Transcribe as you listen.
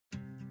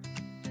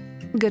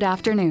Good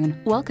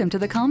afternoon. Welcome to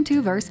the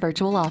Com2Verse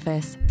Virtual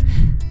Office.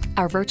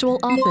 Our Virtual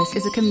Office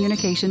is a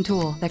communication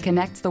tool that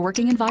connects the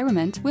working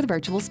environment with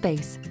virtual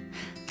space.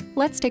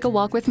 Let's take a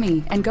walk with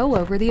me and go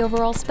over the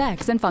overall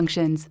specs and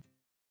functions.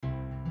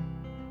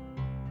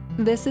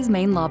 This is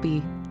main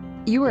lobby.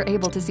 You are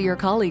able to see your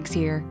colleagues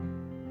here.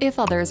 If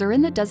others are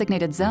in the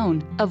designated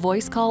zone, a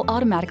voice call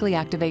automatically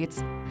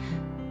activates.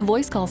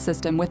 Voice call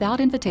system without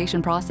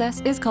invitation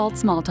process is called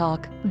small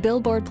talk.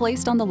 Billboard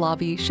placed on the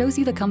lobby shows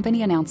you the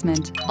company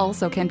announcement.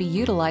 Also can be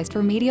utilized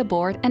for media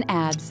board and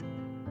ads.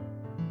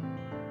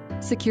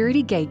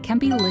 Security gate can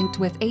be linked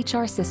with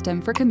HR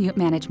system for commute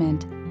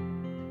management.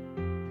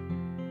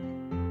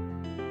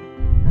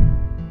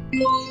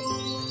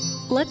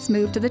 Let's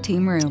move to the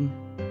team room.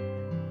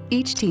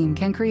 Each team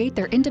can create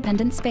their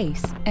independent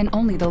space, and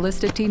only the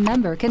listed team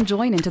member can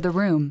join into the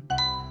room.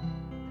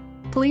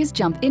 Please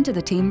jump into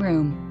the team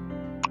room.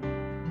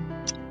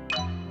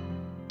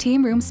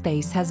 Team room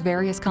space has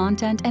various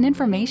content and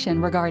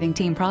information regarding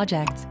team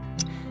projects.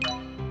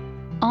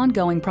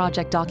 Ongoing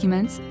project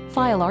documents,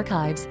 file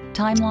archives,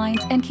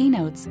 timelines, and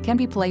keynotes can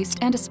be placed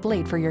and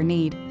displayed for your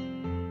need.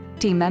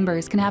 Team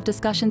members can have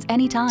discussions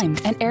anytime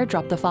and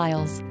airdrop the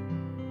files.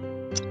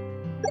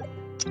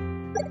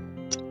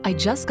 I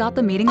just got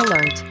the meeting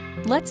alert.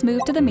 Let's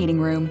move to the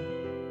meeting room.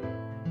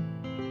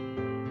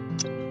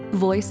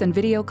 Voice and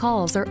video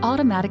calls are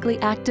automatically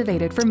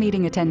activated for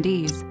meeting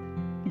attendees.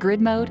 Grid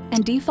mode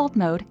and default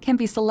mode can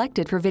be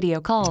selected for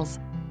video calls.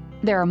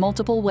 There are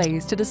multiple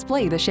ways to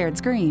display the shared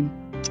screen.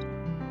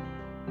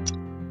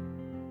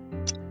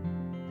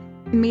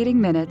 Meeting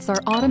minutes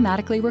are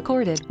automatically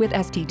recorded with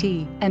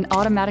STT and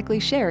automatically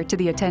shared to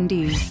the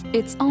attendees.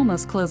 It's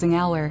almost closing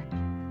hour.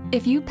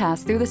 If you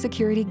pass through the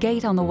security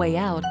gate on the way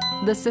out,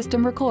 the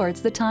system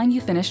records the time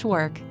you finish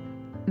work.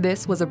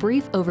 This was a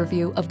brief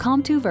overview of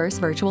Com2Verse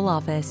Virtual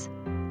Office.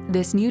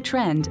 This new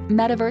trend,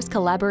 Metaverse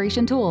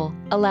Collaboration Tool,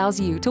 allows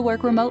you to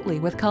work remotely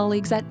with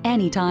colleagues at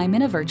any time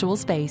in a virtual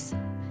space.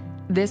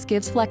 This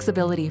gives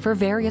flexibility for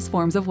various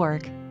forms of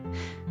work.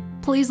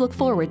 Please look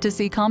forward to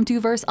see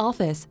Com2Verse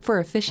Office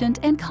for efficient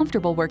and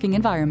comfortable working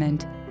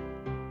environment.